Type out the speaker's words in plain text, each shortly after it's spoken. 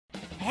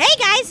Hey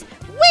guys,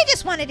 we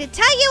just wanted to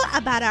tell you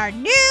about our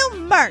new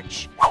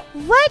merch.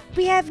 What?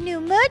 We have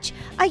new merch?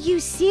 Are you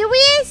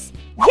serious?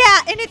 Yeah,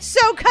 and it's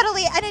so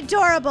cuddly and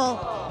adorable.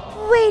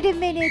 Wait a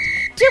minute,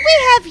 do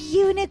we have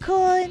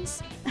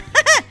unicorns?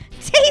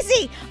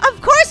 Daisy,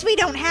 of course we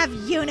don't have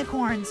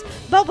unicorns,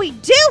 but we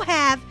do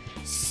have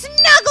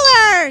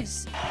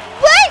snugglers.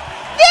 What?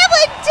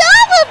 They're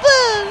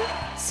adorable.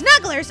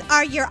 Snugglers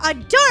are your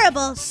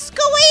adorable,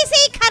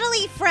 squeezy,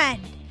 cuddly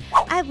friend.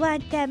 I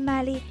want them,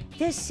 Molly.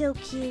 They're so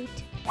cute.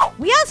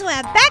 We also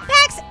have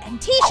backpacks and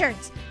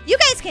t-shirts. You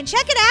guys can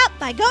check it out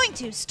by going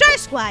to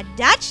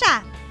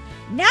starsquad.shop.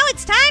 Now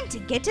it's time to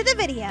get to the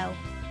video.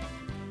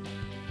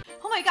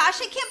 Oh my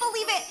gosh, I can't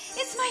believe it.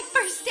 It's my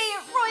first day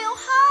at Royale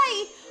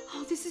High.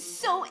 Oh, this is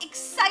so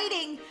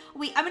exciting.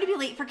 Wait, I'm gonna be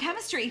late for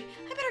chemistry.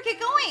 I better get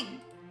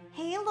going.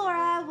 Hey,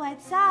 Laura,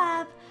 what's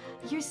up?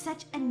 You're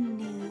such a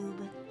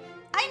noob.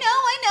 I know,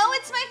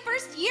 it's my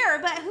first year,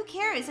 but who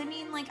cares? I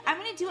mean, like, I'm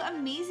gonna do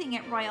amazing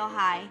at Royale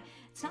High.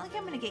 It's not like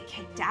I'm gonna get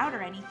kicked out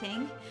or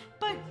anything.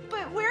 But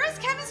where is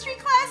chemistry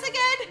class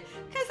again?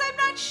 Because I'm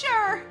not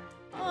sure.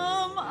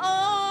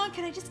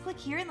 Can I just click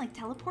here and like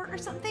teleport or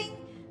something?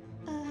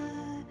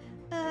 I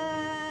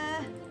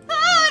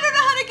don't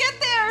know how to get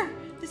there.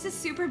 This is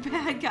super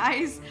bad,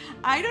 guys.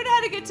 I don't know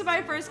how to get to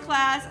my first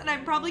class and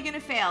I'm probably gonna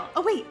fail.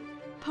 Oh wait,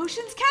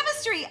 potions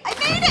chemistry, I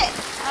made it.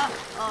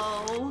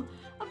 Uh-oh.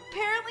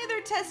 Apparently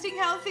they're testing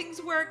how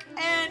things work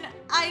and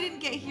I didn't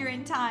get here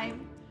in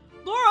time.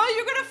 Laura,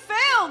 you're gonna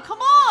fail,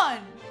 come on!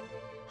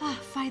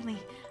 Finally,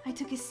 I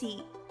took a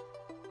seat.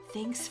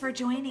 Thanks for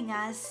joining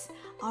us.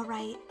 All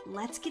right,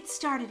 let's get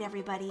started,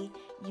 everybody.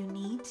 You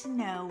need to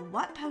know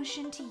what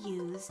potion to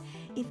use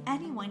if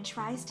anyone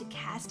tries to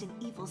cast an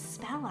evil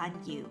spell on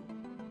you.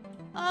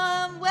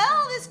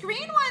 Well, this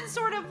green one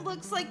sort of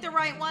looks like the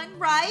right one,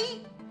 right?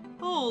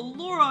 Oh,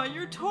 Laura,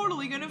 you're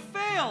totally gonna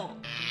fail.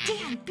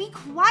 Dan, be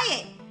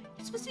quiet.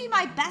 You're supposed to be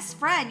my best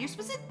friend. You're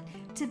supposed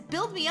to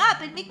build me up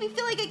and make me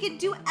feel like I can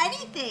do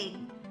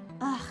anything.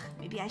 Ugh,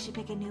 maybe I should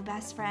pick a new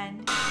best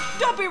friend.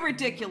 Don't be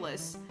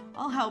ridiculous.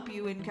 I'll help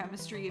you in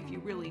chemistry if you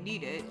really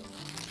need it.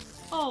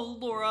 Oh,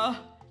 Laura,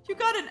 you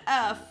got an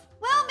F.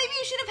 Well, maybe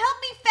you should have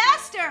helped me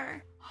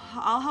faster.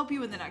 I'll help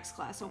you in the next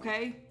class,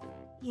 okay?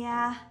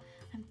 Yeah,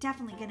 I'm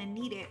definitely gonna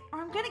need it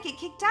or I'm gonna get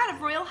kicked out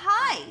of Royale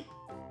High.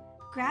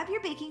 Grab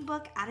your baking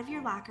book out of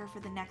your locker for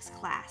the next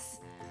class.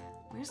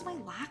 Where's my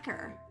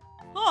locker?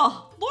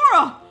 Oh,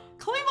 Laura,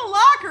 claim a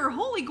locker.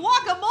 Holy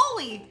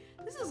guacamole.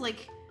 This is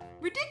like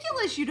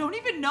ridiculous. You don't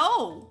even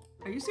know.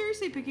 Are you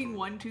seriously picking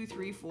 1, 2,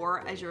 3,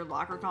 4 as your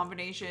locker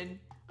combination?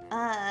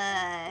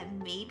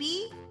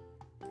 Maybe?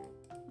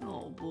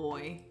 Oh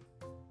boy.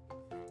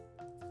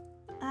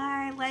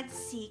 Alright, let's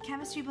see.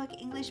 Chemistry book,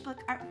 English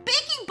book, art,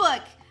 baking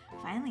book!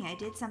 Finally, I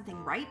did something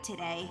right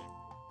today.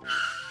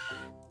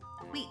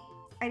 Wait,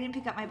 I didn't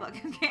pick up my book.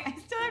 Okay, I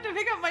still have to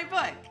pick up my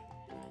book.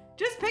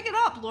 Just pick it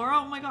up, Laura.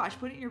 Oh my gosh,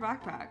 put it in your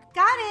backpack.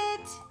 Got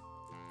it!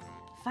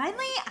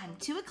 Finally, I'm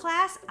to a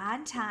class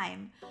on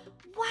time.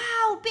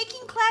 Wow,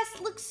 baking class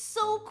looks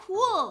so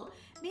cool.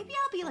 Maybe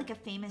I'll be like a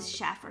famous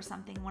chef or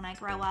something when I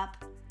grow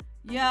up.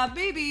 Yeah,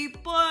 maybe,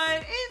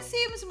 but it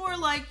seems more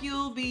like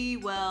you'll be,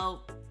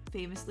 well,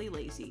 famously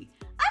lazy.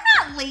 I'm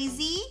not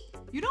lazy.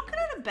 You don't get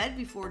out of bed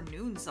before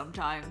noon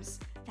sometimes.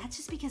 That's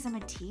just because I'm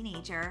a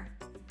teenager.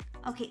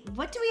 Okay,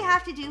 what do we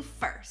have to do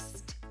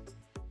first?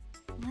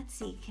 Let's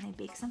see, can I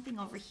bake something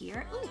over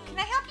here? Ooh, can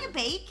I help you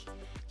bake?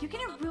 You're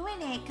gonna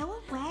ruin it,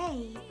 go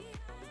away.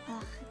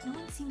 Ugh, no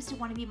one seems to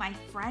want to be my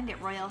friend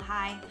at Royale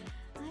High.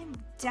 I'm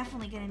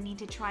definitely gonna need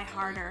to try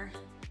harder.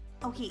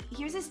 Okay,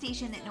 here's a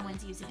station that no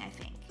one's using, I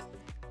think.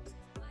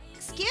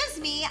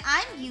 Excuse me,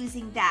 I'm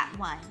using that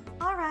one.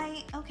 All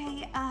right,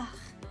 okay,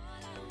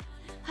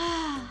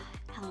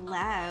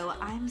 Hello,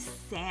 I'm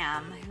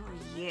Sam. Who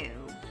are you?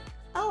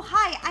 Oh,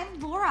 hi, I'm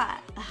Laura.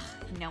 Ugh,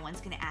 no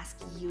one's gonna ask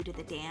you to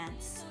the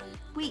dance.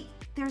 Wait,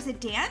 there's a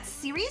dance?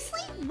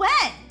 Seriously?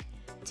 When?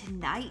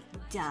 Tonight,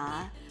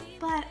 duh.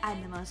 But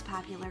I'm the most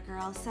popular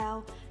girl,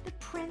 so the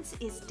prince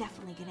is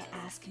definitely gonna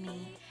ask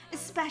me,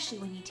 especially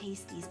when you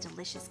taste these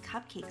delicious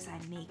cupcakes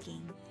I'm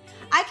making.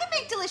 I can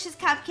make delicious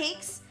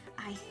cupcakes,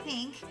 I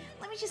think.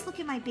 Let me just look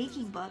at my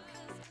baking book.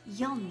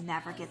 You'll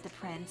never get the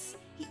prince.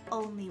 He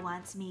only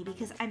wants me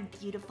because I'm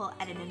beautiful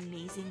and an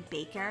amazing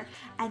baker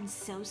and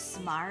so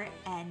smart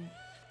and...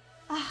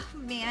 Oh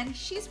man,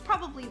 she's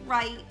probably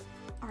right.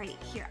 All right,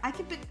 here, I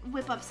can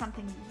whip up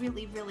something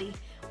really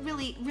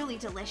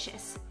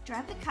delicious.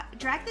 Drag the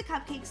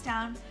cupcakes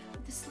down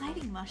with the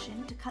sliding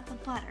motion to cut the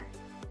butter.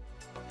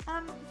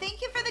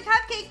 Thank you for the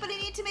cupcake, but I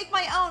need to make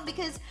my own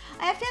because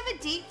I have to have a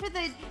date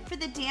for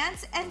the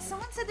dance, and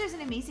someone said there's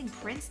an amazing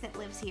prince that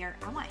lives here.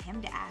 I want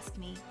him to ask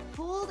me.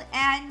 Hold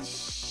and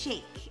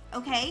shake,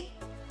 okay?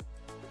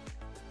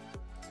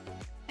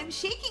 I'm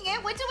shaking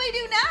it. What do I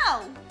do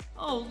now?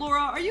 Oh,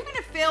 Laura, are you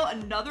gonna fail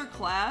another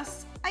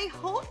class? I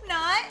hope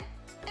not.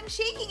 I'm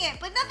shaking it,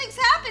 but nothing's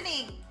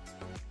happening.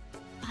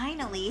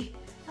 Finally.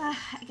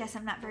 I guess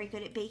I'm not very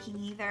good at baking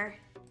either.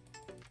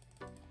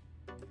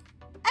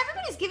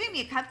 Everybody's giving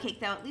me a cupcake,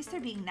 though. At least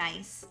they're being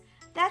nice.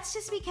 That's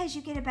just because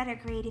you get a better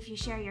grade if you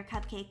share your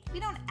cupcake. We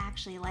don't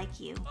actually like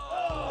you.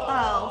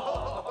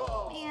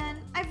 Oh, man,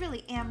 I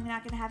really am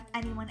not gonna have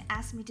anyone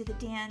ask me to the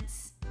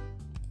dance.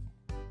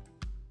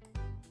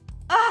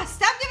 Ugh,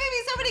 stop giving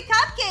me so many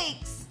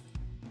cupcakes!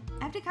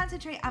 I have to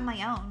concentrate on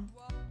my own.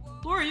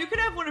 Laura, you could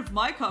have one of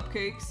my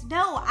cupcakes.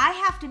 No, I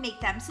have to make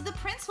them, so the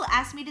prince will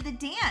ask me to the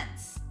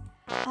dance.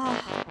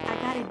 Ugh, I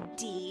got a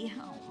D.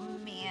 Oh,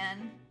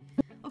 man.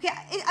 Okay,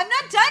 I'm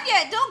not done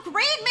yet. Don't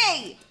grade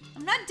me.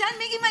 I'm not done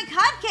making my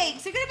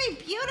cupcakes. They're gonna be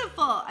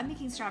beautiful. I'm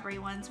making strawberry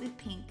ones with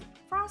pink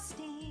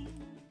frosting.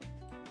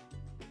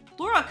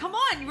 Laura, come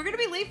on. We're gonna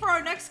be late for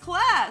our next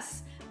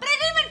class. But I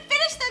didn't even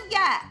finish them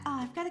yet. Oh,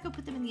 I've got to go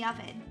put them in the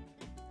oven.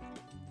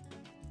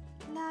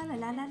 La la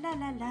la la la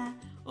la la.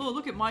 Oh,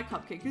 look at my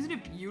cupcake. Isn't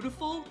it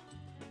beautiful?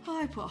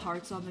 I put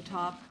hearts on the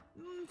top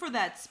for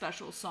that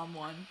special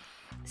someone.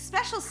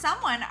 Special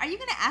someone? Are you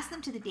gonna ask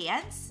them to the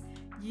dance?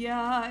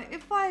 Yeah,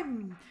 if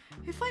I'm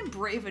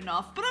brave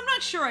enough, but I'm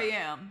not sure I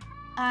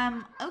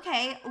am.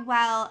 Okay,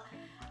 well,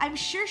 I'm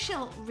sure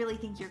she'll really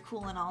think you're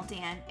cool and all,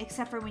 Dan,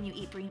 except for when you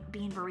eat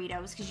bean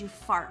burritos, because you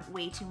fart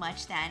way too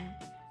much then.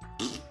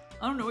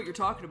 I don't know what you're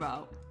talking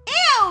about.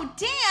 Ew,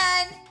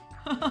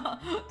 Dan!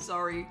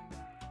 Sorry.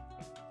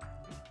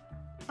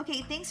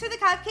 Okay, thanks for the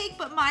cupcake,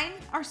 but mine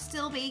are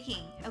still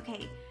baking.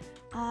 Okay,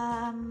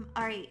 all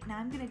right, now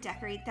I'm gonna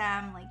decorate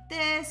them like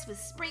this with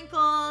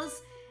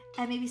sprinkles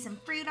and maybe some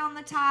fruit on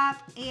the top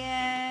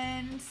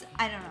and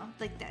I don't know,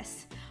 like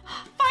this.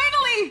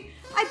 Finally,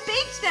 I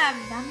baked them.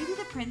 Now maybe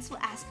the prince will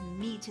ask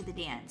me to the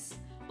dance.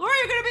 Laura,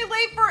 you're gonna be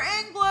late for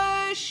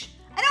English.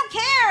 I don't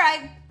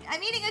care,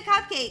 I'm eating a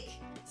cupcake.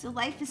 So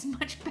life is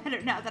much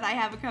better now that I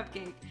have a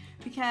cupcake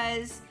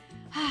because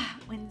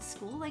when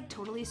school like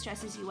totally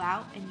stresses you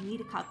out and you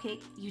eat a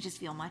cupcake, you just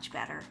feel much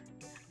better.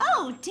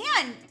 Oh,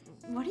 Dan,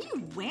 what are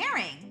you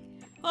wearing?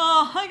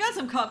 I got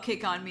some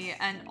cupcake on me,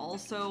 and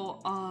also,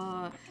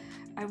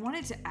 I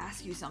wanted to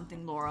ask you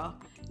something, Laura.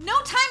 No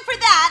time for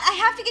that! I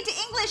have to get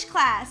to English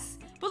class!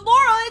 But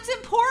Laura, it's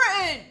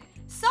important!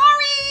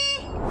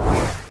 Sorry!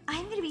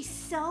 I'm gonna be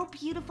so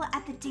beautiful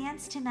at the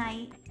dance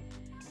tonight.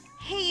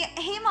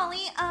 Hey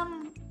Molly,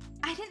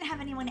 I didn't have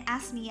anyone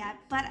ask me yet,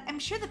 but I'm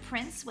sure the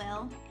prince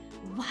will.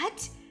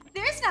 What?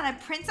 There's not a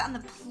prince on the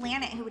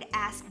planet who would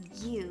ask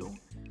you.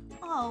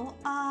 Oh,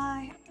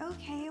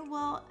 okay,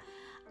 well,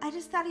 I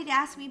just thought he'd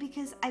ask me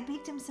because I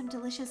baked him some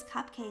delicious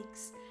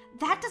cupcakes.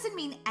 That doesn't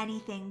mean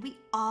anything. We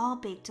all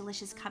baked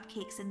delicious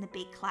cupcakes in the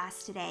bake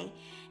class today.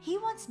 He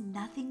wants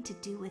nothing to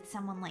do with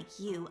someone like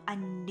you, a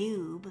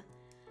noob.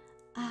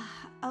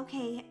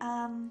 Okay,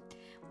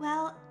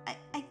 well,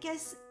 I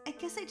guess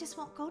I just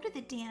won't go to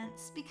the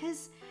dance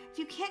because if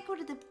you can't go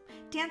to the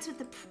dance with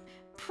the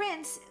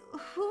prince,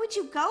 who would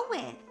you go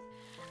with?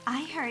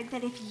 I heard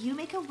that if you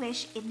make a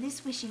wish in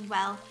this wishing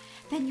well,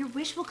 then your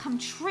wish will come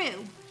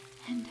true.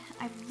 And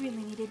I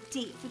really need a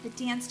date for the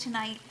dance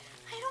tonight.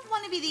 I don't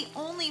want to be the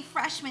only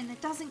freshman that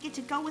doesn't get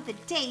to go with a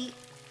date.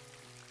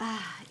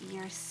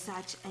 You're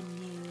such a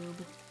noob.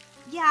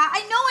 Yeah,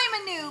 I know I'm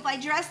a noob. I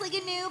dress like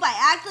a noob. I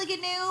act like a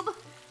noob.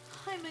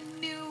 I'm a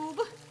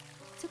noob.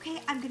 It's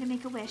okay. I'm going to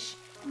make a wish.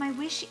 My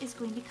wish is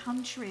going to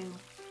come true.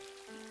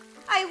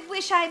 I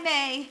wish I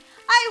may.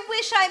 I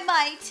wish I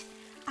might.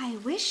 I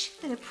wish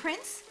that a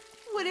prince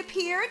would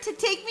appear to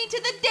take me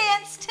to the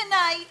dance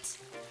tonight.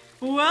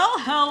 Well,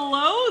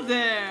 hello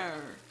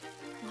there.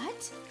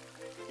 What?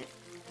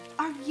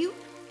 Are you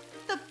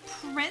the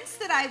prince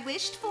that I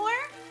wished for?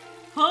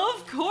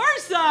 Of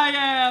course I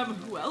am.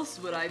 Who else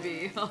would I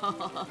be?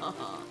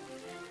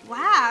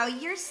 Wow,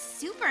 you're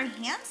super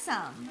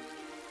handsome.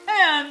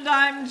 And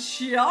I'm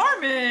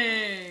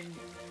charming.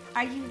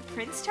 Are you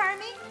Prince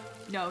Charming?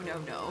 No.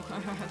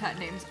 That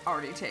name's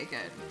already taken.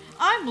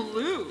 I'm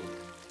Luke.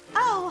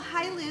 Oh,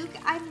 hi Luke.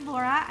 I'm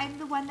Laura. I'm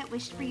the one that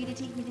wished for you to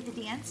take me to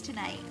the dance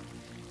tonight.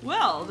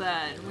 Well,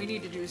 then, we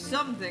need to do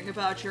something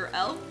about your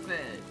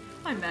outfit.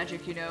 I'm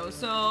magic, you know,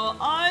 so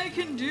I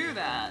can do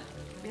that.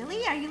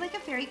 Really? Are you like a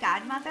fairy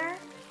godmother?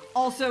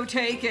 Also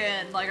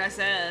taken. Like I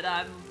said,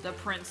 I'm the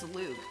Prince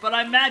Luke, but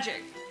I'm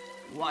magic.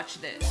 Watch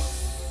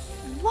this.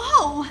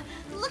 Whoa!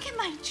 Look at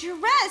my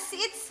dress.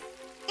 It's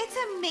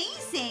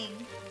amazing.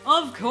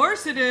 Of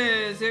course it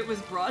is. It was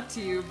brought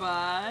to you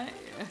by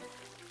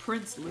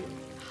Prince Luke.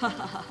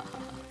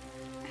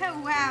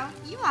 Oh, wow.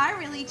 You are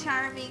really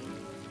charming.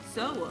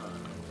 So,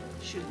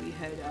 should we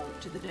head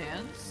out to the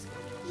dance?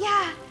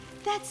 Yeah,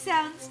 that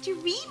sounds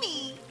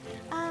dreamy.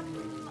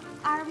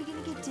 Are we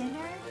gonna get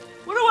dinner?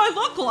 What do I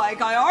look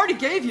like? I already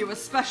gave you a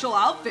special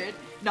outfit.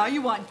 Now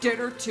you want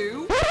dinner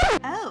too?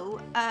 Oh,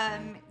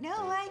 no,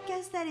 I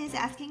guess that is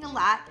asking a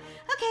lot.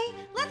 Okay,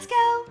 let's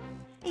go.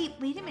 Hey,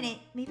 wait a minute.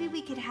 Maybe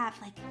we could have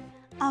like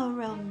a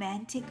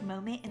romantic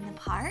moment in the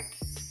park?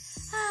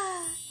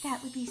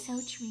 That would be so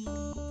dreamy.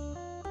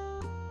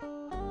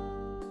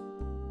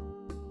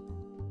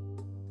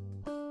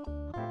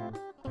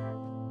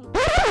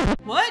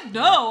 What?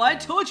 No, I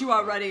told you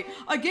already.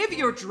 I gave you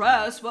your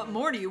dress. What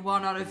more do you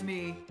want out of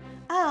me?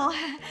 Oh,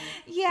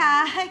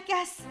 yeah, I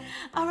guess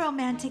a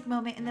romantic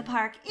moment in the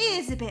park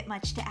is a bit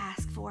much to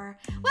ask for.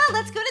 Well,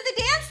 let's go to the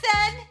dance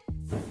then.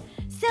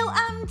 So,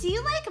 do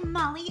you like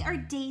Molly or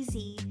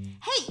Daisy?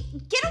 Hey,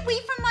 get away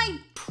from my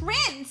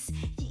prince.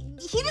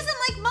 He doesn't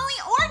like Molly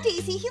or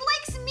Daisy. He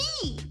likes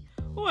me.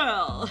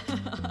 Well,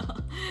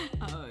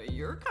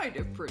 you're kind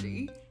of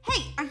pretty.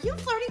 Hey, are you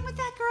flirting with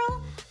that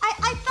girl?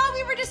 I thought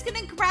we were just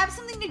gonna grab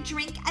something to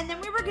drink and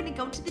then we were gonna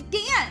go to the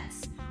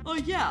dance. Oh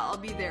yeah, I'll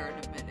be there in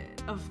a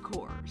minute, of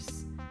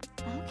course.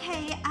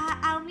 Okay,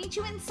 I'll meet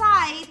you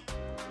inside.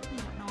 I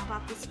don't know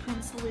about this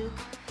Prince Luke.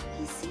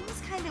 He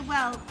seems kind of,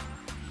 well,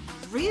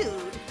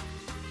 rude.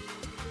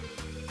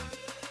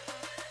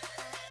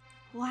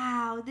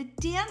 Wow, the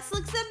dance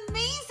looks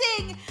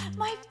amazing!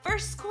 My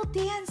first school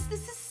dance.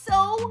 This is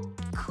so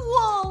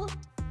cool.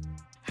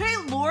 Hey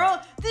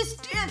Laura, this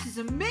dance is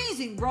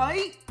amazing,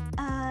 right?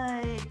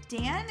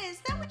 Dan,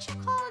 is that what you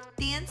call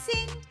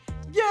dancing?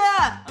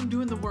 Yeah, I'm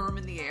doing the worm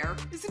in the air.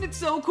 Isn't it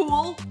so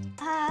cool?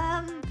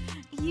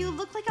 You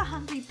look like a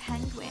hungry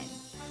penguin.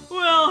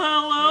 Well,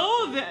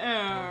 hello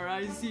there.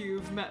 I see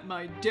you've met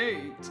my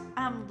date.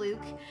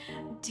 Luke,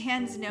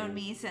 Dan's known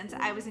me since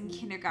I was in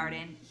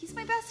kindergarten. He's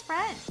my best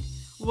friend.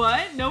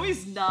 What? No,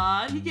 he's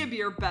not. He can't be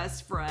your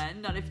best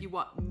friend, not if you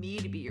want me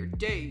to be your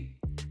date.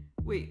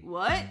 Wait,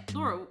 what?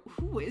 Laura,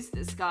 who is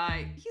this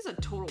guy? He's a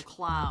total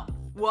clown.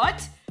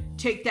 What?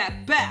 Take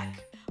that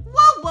back.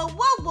 Whoa, whoa,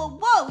 whoa, whoa,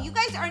 whoa. You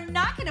guys are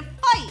not gonna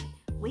fight.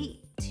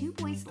 Wait, two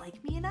boys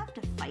like me enough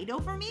to fight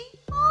over me?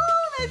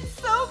 Oh, that's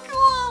so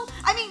cool.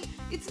 I mean,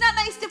 it's not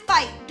nice to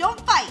fight. Don't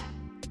fight.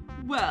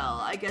 Well,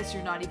 I guess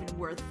you're not even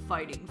worth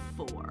fighting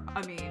for.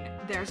 I mean,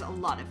 there's a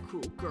lot of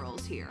cool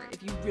girls here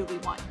if you really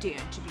want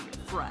Dan to be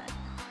your friend.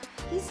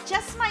 He's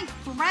just my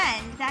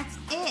friend, that's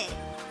it.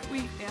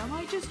 Wait, am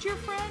I just your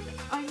friend?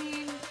 I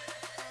mean,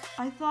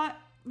 I thought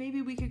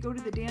maybe we could go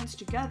to the dance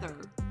together.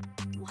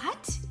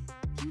 What?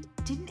 You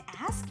didn't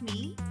ask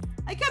me.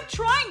 I kept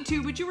trying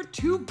to, but you were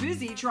too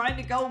busy trying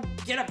to go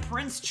get a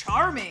Prince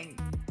Charming.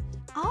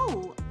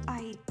 Oh,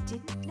 I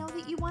didn't know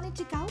that you wanted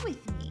to go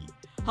with me.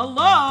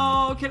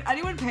 Hello? Can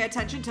anyone pay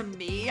attention to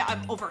me?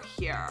 I'm over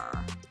here.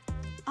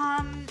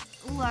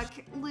 Look,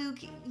 Luke,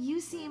 you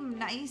seem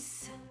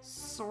nice,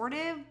 sort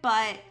of,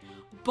 but...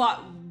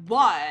 But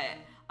what?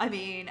 I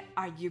mean,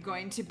 are you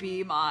going to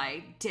be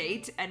my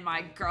date and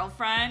my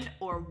girlfriend,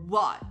 or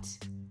what?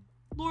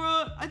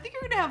 Laura, I think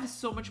you're gonna have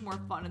so much more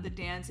fun at the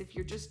dance if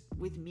you're just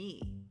with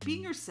me,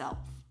 being yourself.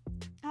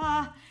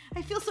 I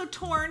feel so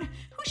torn.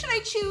 Who should I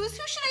choose?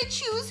 Who should I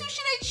choose? Who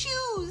should I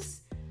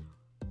choose?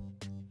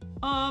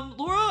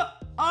 Laura,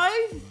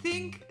 I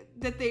think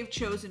that they've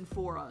chosen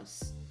for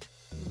us.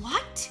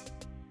 What?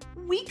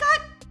 We got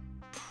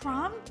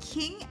prom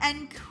king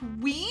and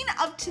queen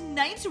of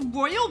tonight's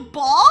royal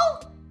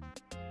ball?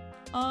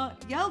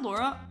 Yeah,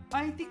 Laura,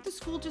 I think the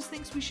school just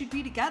thinks we should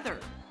be together.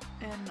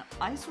 And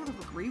I sort of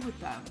agree with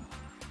them.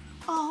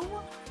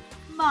 Oh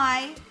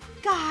my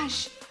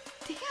gosh,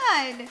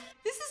 Dan,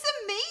 this is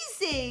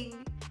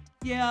amazing.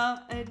 Yeah,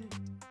 and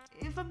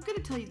if I'm gonna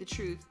tell you the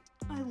truth,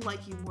 I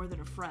like you more than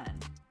a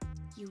friend.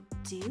 You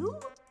do?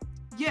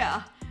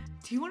 Yeah.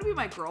 Do you want to be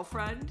my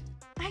girlfriend?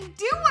 I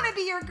do want to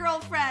be your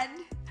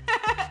girlfriend.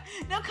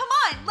 Now come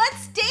on,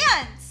 let's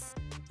dance.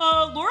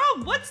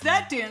 Laura, what's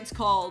that dance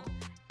called?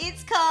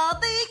 It's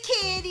called the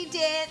kitty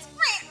dance.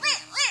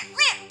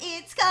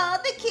 It's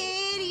called the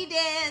kitty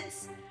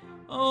dance.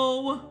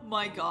 Oh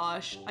my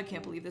gosh, I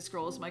can't believe this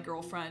girl is my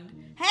girlfriend.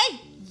 Hey,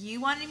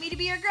 you wanted me to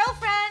be your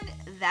girlfriend.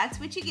 That's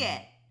what you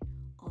get.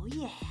 Oh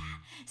yeah,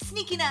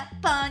 sneaking up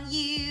on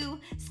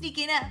you,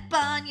 sneaking up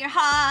on your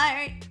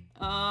heart.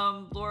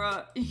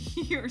 Laura,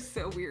 you're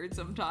so weird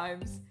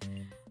sometimes.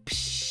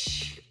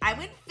 Psh, I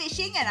went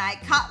fishing and I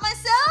caught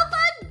myself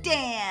a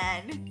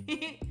Dan.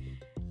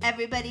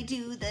 Everybody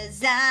do the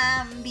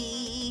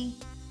zombie.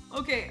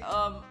 Okay,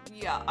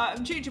 yeah,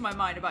 I'm changing my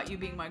mind about you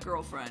being my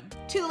girlfriend.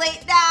 Too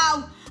late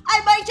now.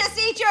 I might just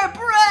eat your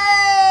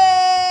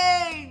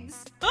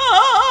brains.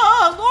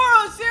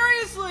 Laura,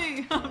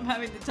 seriously. I'm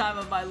having the time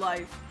of my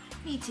life.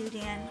 Me too,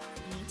 Dan.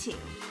 Me too.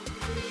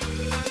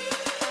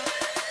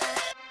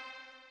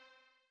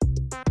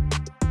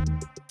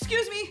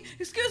 Excuse me,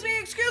 excuse me,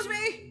 excuse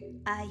me.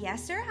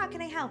 Yes, sir. How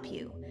can I help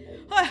you?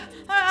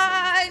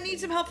 I need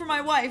some help for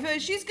my wife.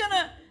 She's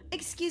gonna...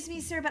 Excuse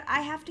me, sir, but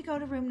I have to go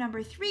to room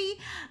number 3.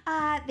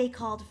 They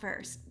called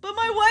first. But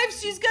my wife,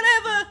 she's gonna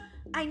have a...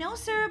 I know,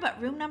 sir, but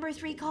room number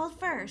 3 called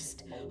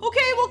first.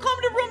 Okay, we'll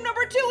come to room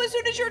number 2 as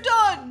soon as you're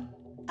done.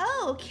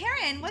 Oh,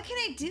 Karen, what can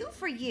I do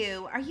for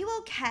you? Are you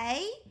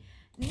okay?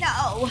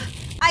 No,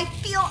 I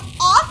feel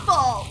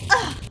awful.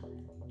 Ugh.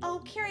 Oh,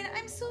 Karen,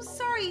 I'm so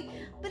sorry,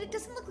 but it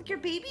doesn't look like your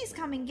baby's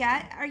coming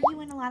yet. Are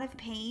you in a lot of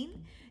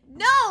pain?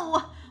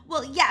 No!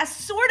 Well, yeah,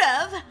 sort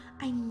of.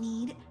 I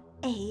need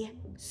a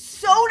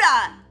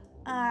soda.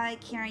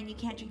 Karen, you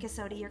can't drink a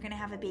soda. You're gonna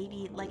have a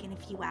baby like in a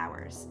few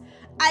hours.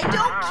 I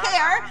don't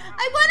care.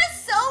 I want a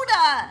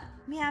soda.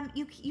 Ma'am,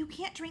 you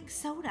can't drink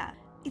soda.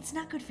 It's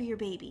not good for your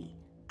baby.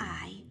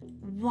 I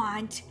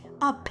want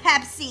a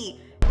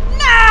Pepsi.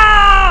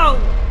 No!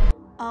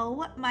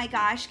 Oh my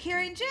gosh,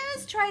 Karen,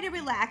 just try to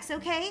relax,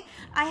 okay?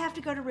 I have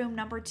to go to room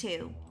number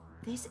 2.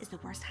 This is the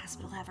worst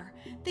hospital ever.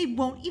 They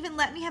won't even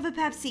let me have a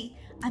Pepsi.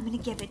 I'm gonna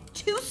give it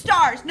 2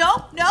 stars.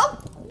 No,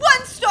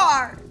 1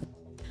 star.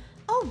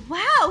 Oh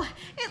wow,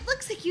 it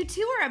looks like you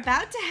two are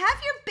about to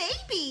have your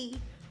baby.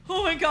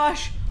 Oh my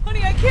gosh,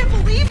 honey, I can't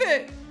believe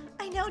it.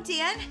 I know,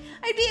 Dan.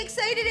 I'd be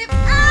excited if...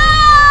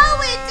 Ow!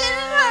 It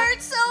didn't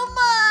hurt so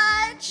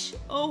much.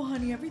 Oh,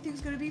 honey,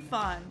 everything's gonna be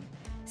fine.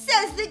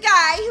 Says the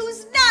guy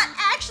who's not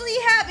actually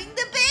having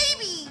the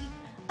baby.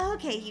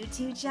 Okay, you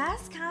two,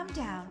 just calm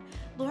down.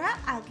 Laura,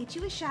 I'll get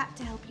you a shot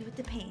to help you with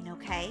the pain,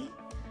 okay?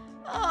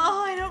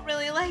 Oh, I don't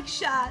really like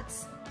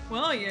shots.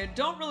 Well, you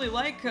don't really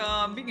like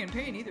being in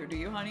pain either, do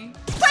you, honey?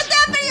 Put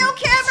that video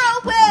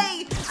camera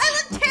away! I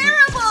look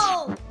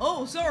terrible!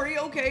 Oh, sorry.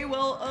 Okay,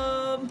 well,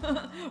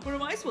 what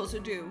am I supposed to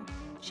do?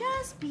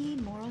 Just be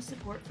moral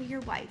support for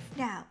your wife.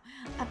 Now,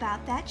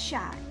 about that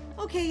shot.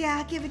 Okay,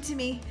 yeah, give it to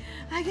me.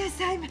 I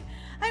guess I'm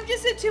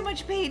just in too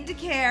much pain to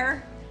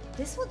care.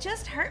 This will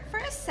just hurt for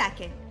a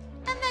second,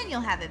 and then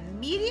you'll have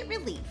immediate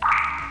relief.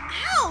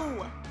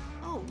 Ow!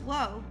 Oh,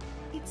 whoa.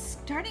 It's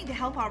starting to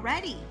help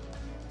already.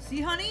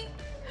 See, honey?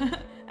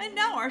 And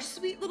now our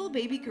sweet little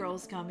baby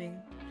girl's coming.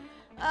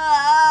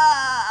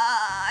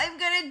 I'm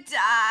gonna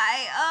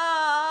die.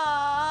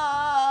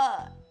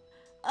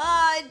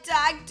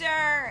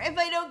 Doctor, if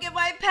I don't get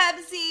my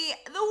Pepsi,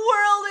 the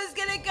world is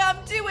gonna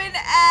come to an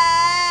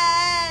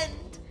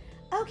end.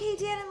 Okay,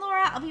 Dan and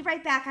Laura, I'll be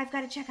right back. I've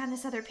got to check on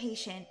this other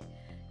patient.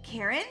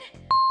 Karen?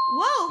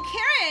 Whoa,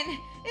 Karen,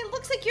 it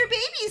looks like your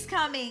baby's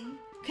coming.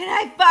 Can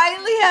I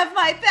finally have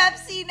my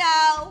Pepsi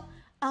now?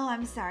 Oh,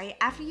 I'm sorry.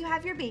 After you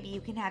have your baby,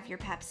 you can have your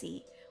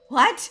Pepsi.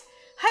 What?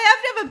 I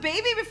have to have a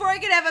baby before I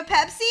can have a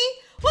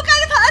Pepsi? What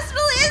kind of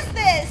hospital is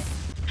this?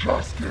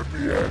 Just give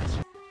me it.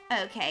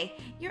 Okay,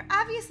 you're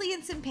obviously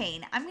in some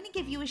pain. I'm gonna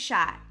give you a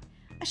shot.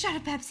 A shot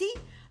of Pepsi?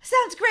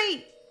 Sounds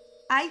great.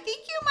 I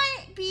think you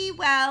might be,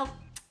 well,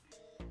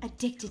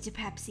 addicted to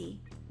Pepsi.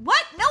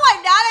 What? No,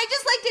 I'm not. I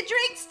just like to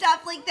drink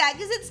stuff like that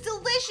because it's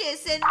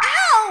delicious and...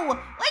 Ow! Why'd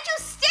you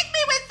stick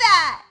me with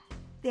that?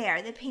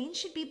 There, the pain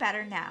should be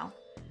better now.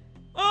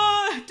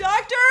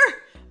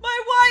 Doctor! My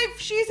wife,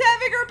 she's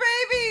having her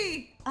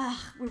baby! Ugh,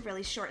 we're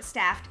really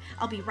short-staffed.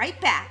 I'll be right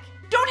back.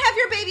 Don't have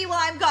your baby while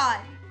I'm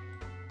gone.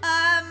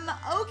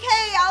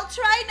 Okay, I'll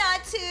try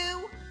not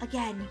to.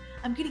 Again,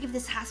 I'm gonna give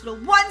this hospital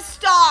 1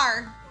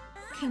 star.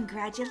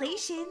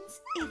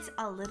 Congratulations, it's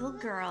a little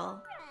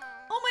girl.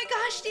 Oh my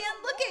gosh, Dan,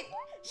 look at,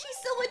 she's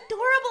so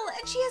adorable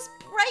and she has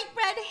bright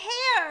red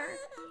hair.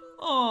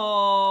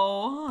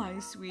 Oh, hi,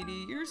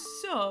 sweetie. You're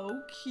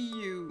so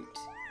cute.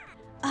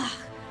 Ugh,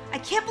 I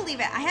can't believe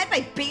it. I had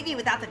my baby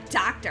without the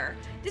doctor.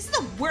 This is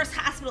the worst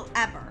hospital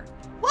ever.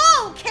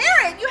 Whoa,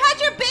 Karen, you had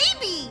your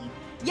baby.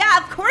 Yeah,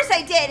 of course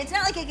I did. It's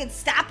not like I can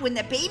stop when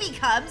the baby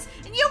comes,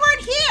 and you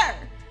weren't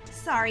here.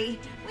 Sorry,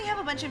 we have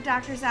a bunch of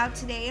doctors out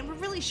today, and we're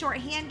really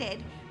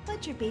short-handed.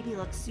 But your baby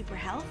looks super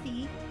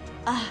healthy.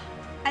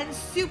 And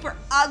super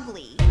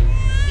ugly.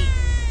 Wait,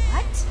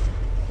 what?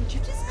 Did you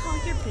just call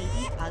your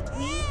baby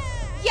ugly?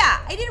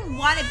 Yeah, I didn't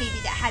want a baby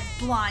that had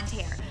blonde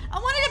hair. I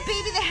wanted a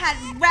baby that had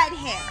red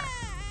hair.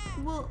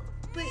 Well,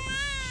 but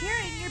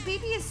Karen, your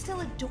baby is still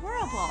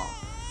adorable.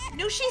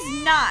 No,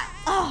 she's not.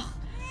 Ugh,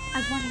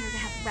 I wanted her to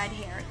have red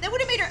hair. That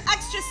would have made her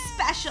extra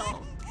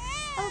special.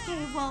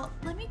 Okay, well,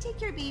 let me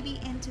take your baby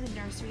into the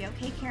nursery,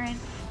 okay, Karen?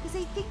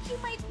 Because I think you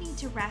might need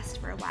to rest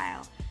for a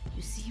while.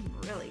 You seem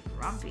really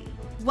grumpy.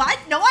 What?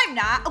 No, I'm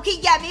not. Okay,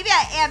 yeah, maybe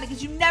I am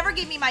because you never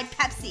gave me my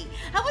Pepsi.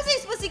 How was I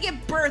supposed to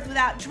give birth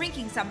without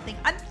drinking something?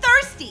 I'm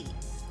thirsty.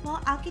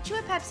 Well, I'll get you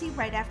a Pepsi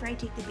right after I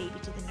take the baby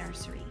to the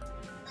nursery.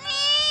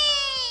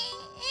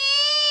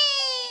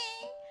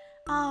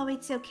 Oh,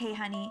 it's okay,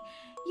 honey.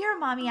 Your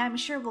mommy, I'm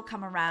sure, will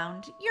come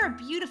around. You're a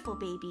beautiful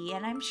baby,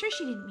 and I'm sure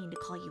she didn't mean to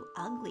call you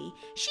ugly.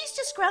 She's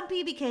just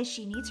grumpy because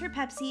she needs her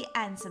Pepsi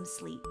and some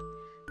sleep.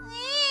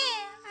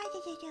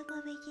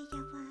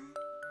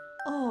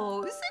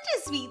 Oh, such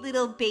a sweet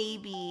little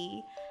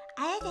baby.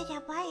 I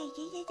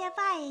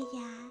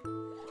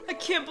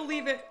can't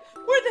believe it.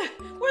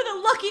 We're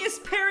the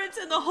luckiest parents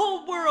in the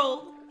whole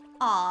world.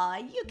 Aw,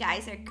 you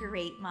guys are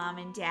great, Mom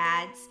and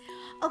Dads.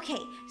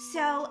 Okay,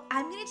 so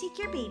I'm gonna take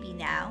your baby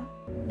now.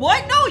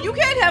 What? No, you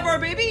can't have our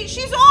baby.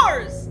 She's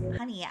ours.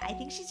 Honey, I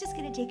think she's just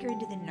gonna take her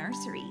into the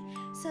nursery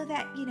so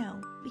that, you know,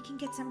 we can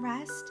get some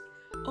rest.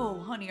 Oh,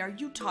 honey, are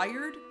you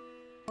tired?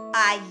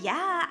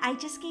 Yeah, I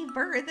just gave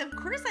birth. Of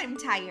course I'm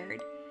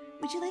tired.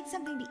 Would you like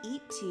something to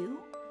eat too?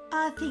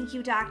 Thank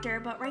you, doctor,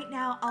 but right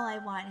now all I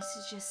want is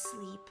to just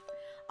sleep.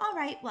 All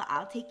right, well,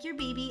 I'll take your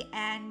baby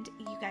and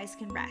you guys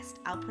can rest.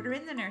 I'll put her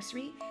in the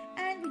nursery,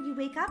 and when you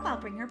wake up, I'll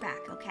bring her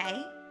back,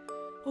 okay?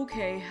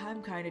 Okay,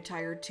 I'm kind of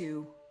tired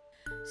too.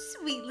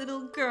 Sweet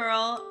little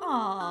girl.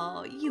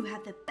 Oh, you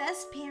have the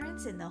best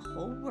parents in the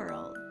whole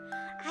world.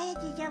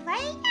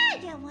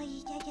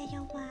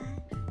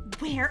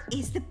 Where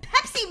is the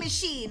Pepsi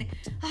machine?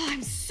 Oh,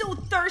 I'm so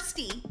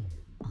thirsty.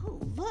 Oh,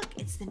 look,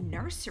 it's the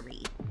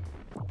nursery.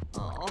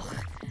 Oh,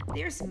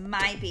 there's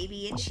my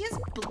baby, and she has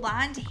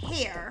blonde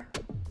hair.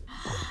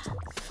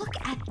 Look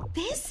at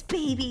this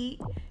baby.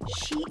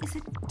 She is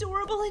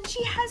adorable and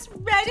she has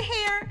red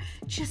hair,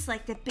 just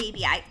like the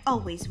baby I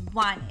always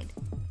wanted.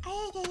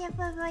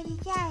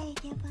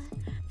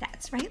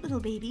 That's right, little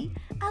baby.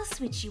 I'll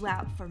switch you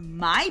out for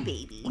my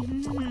baby.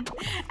 And then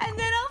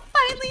I'll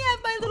finally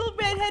have my little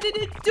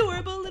redheaded,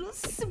 adorable little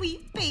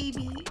sweet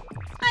baby.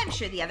 I'm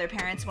sure the other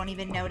parents won't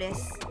even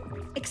notice.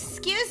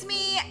 Excuse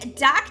me,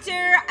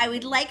 doctor, I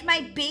would like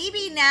my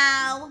baby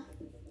now.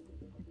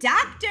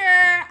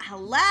 Doctor,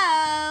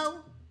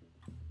 hello?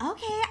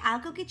 Okay, I'll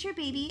go get your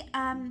baby.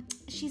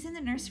 She's in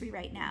the nursery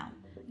right now.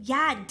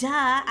 Yeah, duh,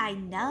 I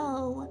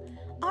know.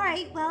 All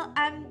right, well,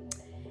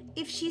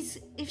 if she's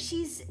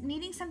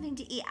needing something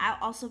to eat, I'll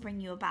also bring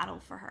you a bottle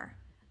for her.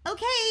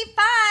 Okay,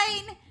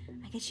 fine.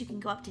 I guess you can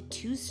go up to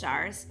 2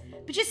 stars,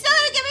 but you're still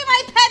gonna give me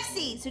my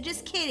Pepsi. So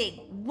just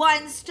kidding,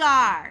 1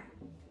 star.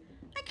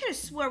 I could have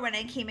swore when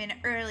I came in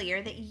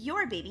earlier that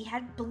your baby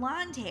had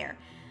blonde hair,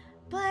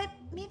 but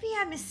maybe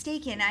I'm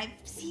mistaken. I've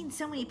seen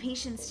so many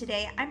patients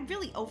today. I'm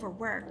really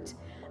overworked.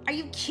 Are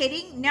you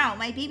kidding? No,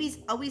 my baby's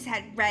always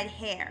had red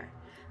hair.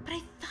 But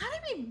I thought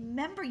I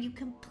remember you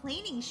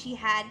complaining she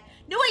had...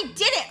 No, I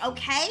didn't,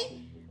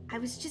 okay? I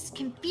was just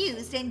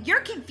confused, and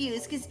you're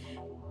confused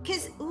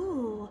because,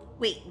 ooh,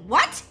 wait,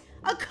 what?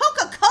 A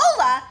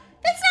Coca-Cola?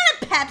 That's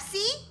not a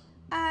Pepsi.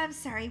 I'm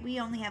sorry, we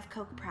only have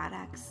Coke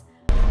products.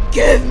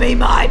 Give me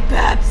my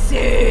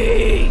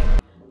Pepsi!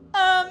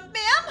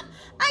 Ma'am,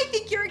 I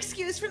think you're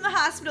excused from the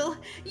hospital.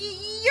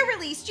 You're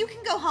released. You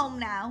can go home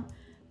now.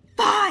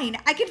 Fine,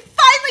 I can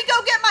finally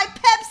go get my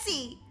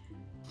Pepsi.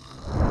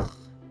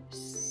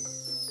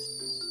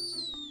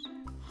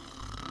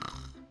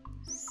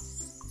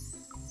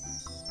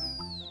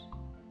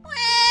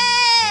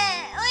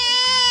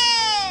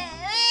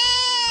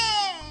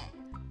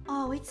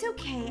 Oh, it's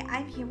okay.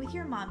 I'm here with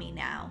your mommy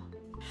now.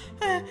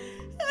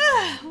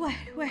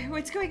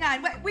 What's going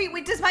on?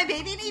 Wait, does my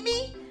baby need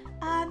me?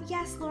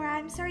 Yes, Laura,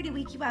 I'm sorry to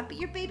wake you up, but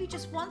your baby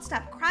just won't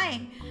stop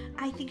crying.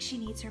 I think she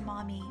needs her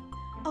mommy.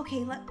 Okay,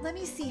 let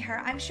me see her.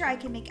 I'm sure I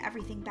can make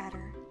everything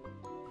better.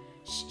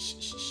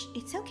 Shh.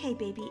 It's okay,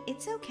 baby.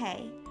 It's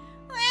okay.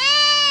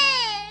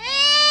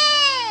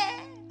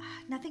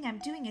 Nothing I'm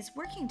doing is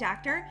working,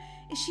 doctor.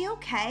 Is she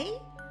okay?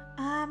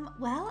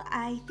 Well,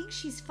 I think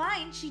she's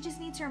fine. She just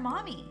needs her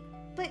mommy.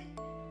 But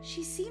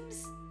she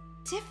seems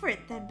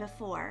different than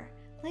before.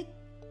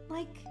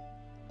 Like,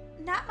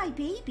 not my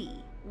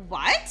baby.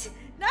 What?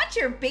 Not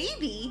your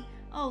baby?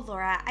 Oh,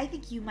 Laura, I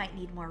think you might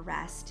need more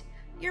rest.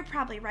 You're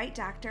probably right,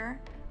 doctor.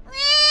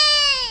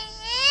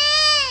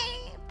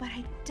 But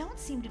I don't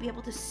seem to be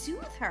able to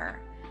soothe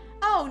her.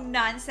 Oh,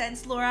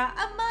 nonsense, Laura.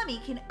 A mommy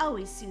can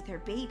always soothe her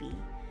baby.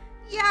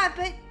 Yeah,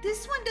 but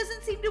this one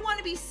doesn't seem to want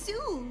to be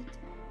soothed.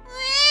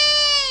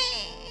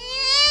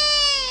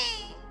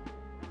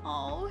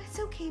 Oh, it's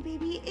okay,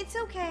 baby. It's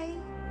okay.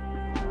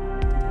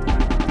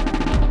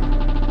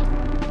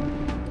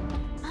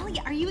 Molly,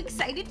 are you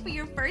excited for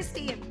your first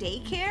day of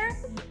daycare?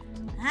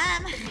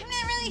 I'm not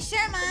really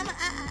sure, Mom.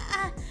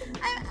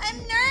 I'm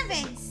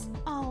nervous.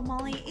 Oh,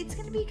 Molly, it's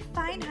gonna be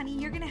fine, honey.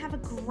 You're gonna have a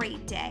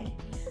great day.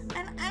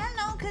 And I don't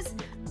know, because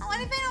what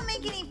if I don't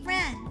make any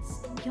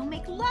friends? You'll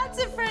make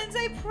lots of friends,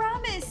 I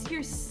promise.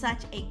 You're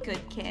such a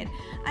good kid.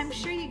 I'm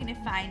sure you're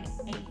gonna find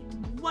a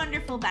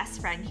wonderful best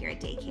friend here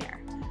at daycare.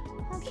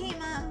 Okay,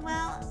 Mom,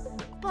 well,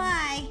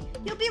 bye.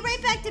 You'll be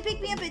right back to pick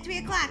me up at 3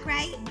 o'clock,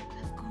 right?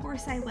 Of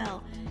course I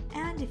will.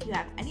 And if you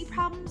have any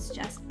problems,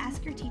 just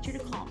ask your teacher to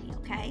call me,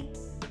 okay?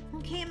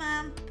 Okay,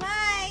 Mom,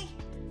 bye.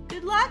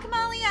 Good luck,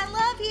 Molly, I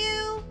love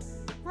you.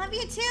 Love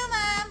you too,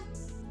 Mom.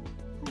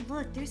 Oh,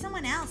 look, there's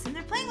someone else, and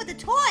they're playing with a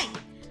toy.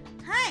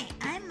 Hi,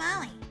 I'm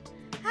Molly.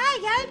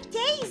 Hi, I'm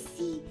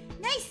Daisy.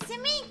 Nice to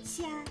meet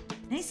ya.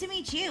 Nice to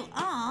meet you.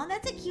 Aw,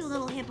 that's a cute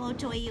little hippo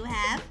toy you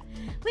have.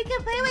 We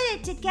can play with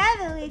it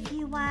together if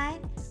you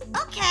want.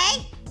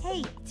 Okay.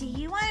 Hey, do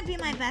you want to be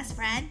my best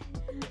friend?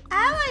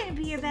 I want to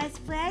be your best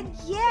friend,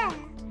 yeah.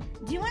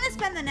 Do you want to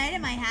spend the night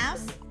at my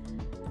house?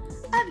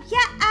 Yeah,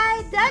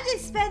 I'd love to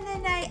spend the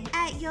night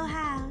at your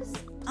house.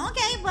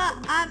 Okay, well,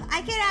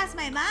 I could ask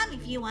my mom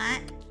if you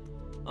want.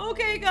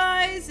 Okay,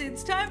 guys,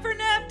 it's time for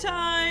nap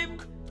time.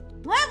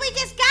 What? We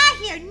just got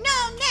here.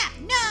 No nap,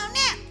 no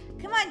nap.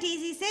 Come on,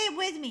 Daisy, say it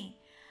with me.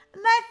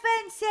 My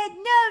friend said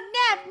no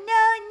nap,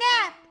 no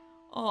nap.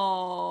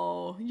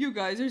 Oh, you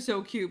guys are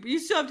so cute, but you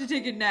still have to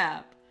take a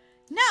nap.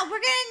 No, we're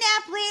gonna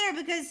nap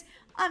later because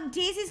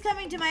Daisy's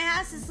coming to my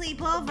house to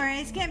sleep over, and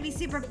it's gonna be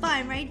super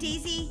fun, right,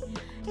 Daisy?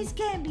 It's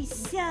gonna be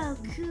so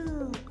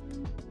cool.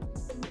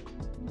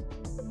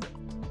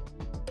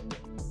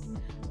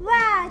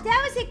 Wow,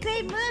 that was a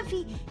great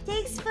movie.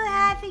 Thanks for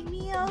having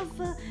me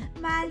over,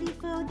 Molly,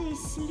 for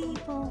this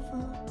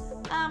sleepover.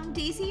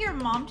 Daisy, your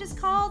mom just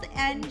called,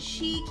 and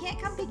she can't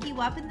come pick you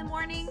up in the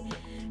morning,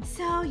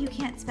 so you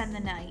can't spend the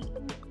night.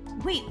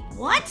 Wait,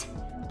 what?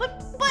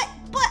 But,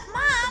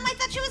 Mom, I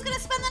thought she was gonna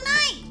spend the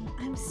night.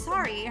 I'm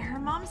sorry, her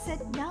mom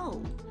said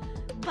no.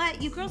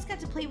 But you girls got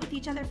to play with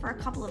each other for a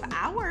couple of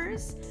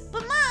hours.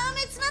 But, Mom,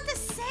 it's not the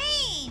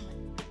same.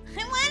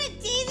 I wanted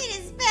Daisy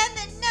to spend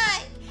the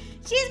night.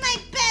 She's my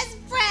best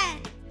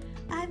friend.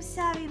 I'm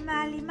sorry,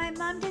 Molly. My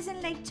mom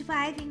doesn't like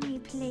driving me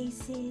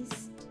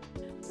places.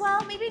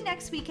 Well, maybe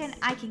next weekend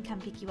I can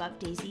come pick you up,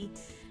 Daisy.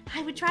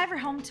 I would drive her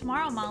home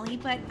tomorrow, Molly,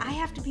 but I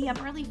have to be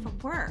up early for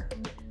work.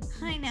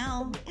 I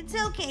know.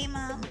 It's okay,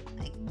 Mom.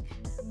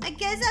 I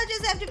guess I'll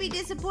just have to be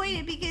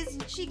disappointed because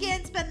she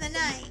can't spend the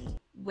night.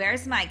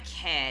 Where's my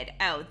kid?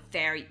 Oh,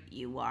 there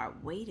you are.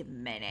 Wait a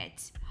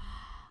minute.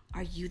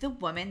 Are you the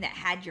woman that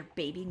had your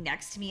baby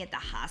next to me at the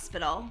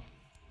hospital?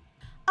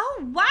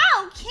 Oh,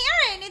 wow,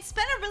 Karen, it's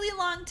been a really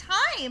long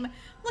time.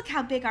 Look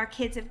how big our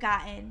kids have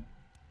gotten.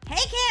 Hey,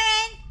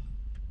 Karen.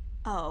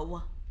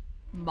 Oh,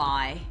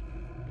 my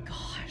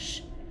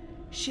gosh.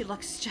 She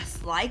looks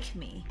just like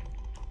me.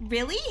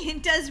 Really?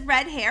 Does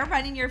red hair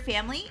run in your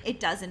family? It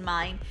does in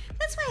mine.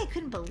 That's why I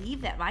couldn't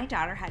believe that my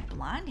daughter had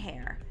blonde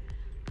hair.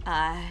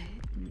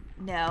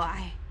 No,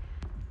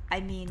 I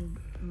mean,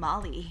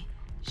 Molly,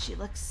 she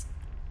looks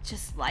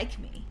just like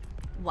me.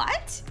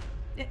 What?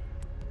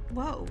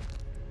 Whoa.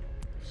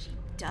 She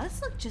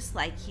does look just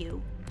like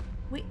you.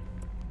 Wait,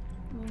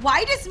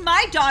 why does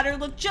my daughter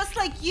look just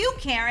like you,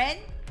 Karen?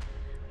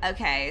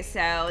 Okay,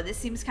 so this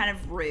seems kind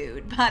of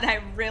rude, but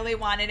I really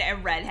wanted a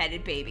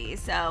redheaded baby,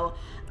 so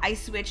I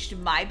switched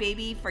my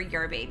baby for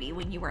your baby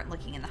when you weren't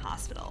looking in the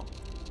hospital.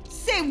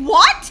 Say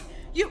what?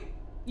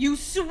 You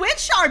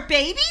switched our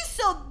baby?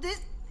 So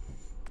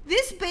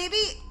this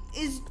baby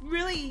is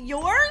really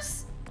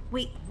yours?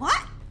 Wait,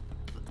 what?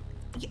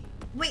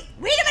 Wait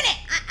a minute.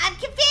 I'm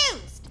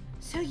confused.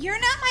 So you're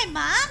not my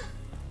mom?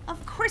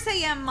 Of course I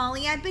am,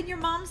 Molly. I've been your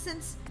mom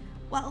since,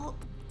 well,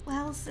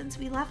 since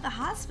we left the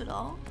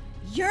hospital.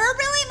 You're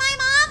really my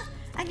mom?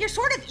 And you're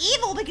sort of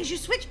evil because you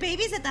switch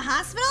babies at the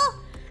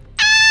hospital?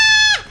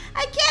 Ah!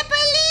 I can't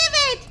believe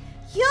it!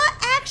 You're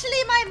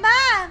actually my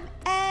mom.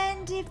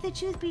 And if the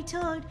truth be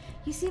told,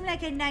 you seem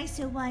like a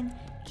nicer one.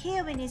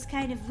 Karen is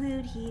kind of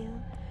rude here.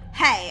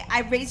 Hey,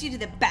 I raised you to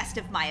the best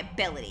of my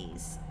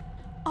abilities.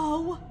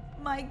 Oh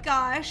my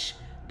gosh.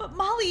 But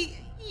Molly,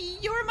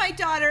 you're my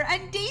daughter.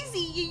 And Daisy,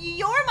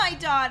 you're my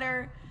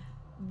daughter.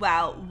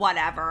 Well,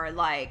 whatever.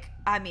 Like,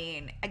 I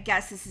mean, I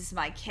guess this is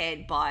my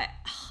kid, but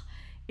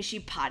is she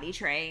potty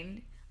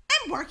trained?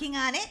 I'm working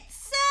on it.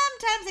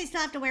 Sometimes I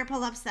still have to wear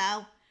pull-ups,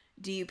 though.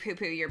 Do you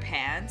poo-poo your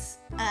pants?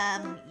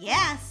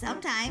 Yeah,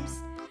 sometimes.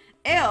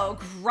 Ew,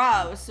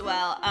 gross.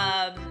 Well,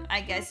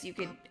 I guess you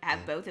could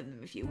have both of them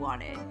if you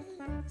wanted.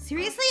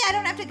 Seriously? I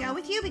don't have to go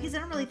with you because I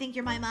don't really think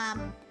you're my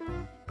mom.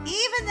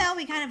 Even though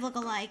we kind of look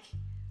alike.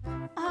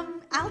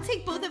 I'll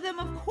take both of them,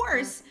 of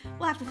course.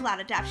 We'll have to fill out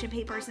adoption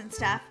papers and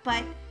stuff,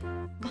 but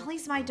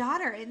Molly's my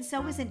daughter, and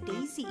so isn't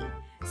Daisy.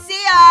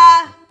 See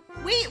ya!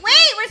 Wait,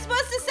 we're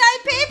supposed to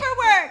sign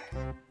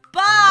paperwork!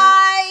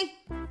 Bye!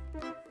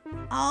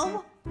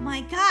 Oh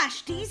my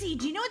gosh, Daisy,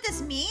 do you know what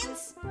this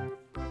means?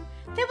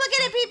 Then we're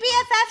gonna be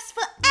BFFs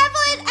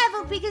forever and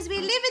ever because we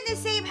live in the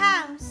same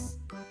house.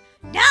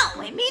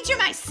 No, it means you're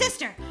my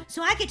sister,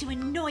 so I get to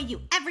annoy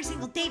you every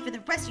single day for the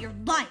rest of your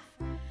life.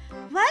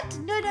 What?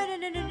 No.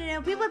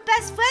 We were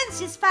best friends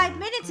just 5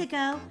 minutes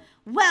ago.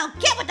 Well,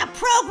 get with the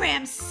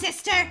program,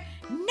 sister.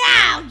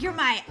 Now you're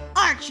my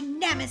arch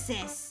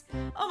nemesis.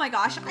 Oh my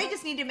gosh, I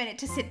just need a minute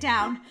to sit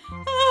down.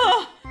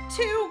 Oh,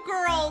 2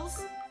 girls.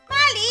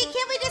 Molly,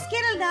 can't we just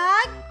get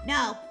along?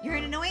 No, you're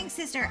an annoying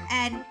sister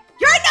and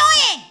you're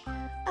annoying!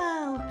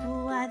 Oh,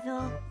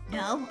 brother.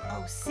 No,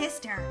 oh,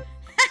 sister.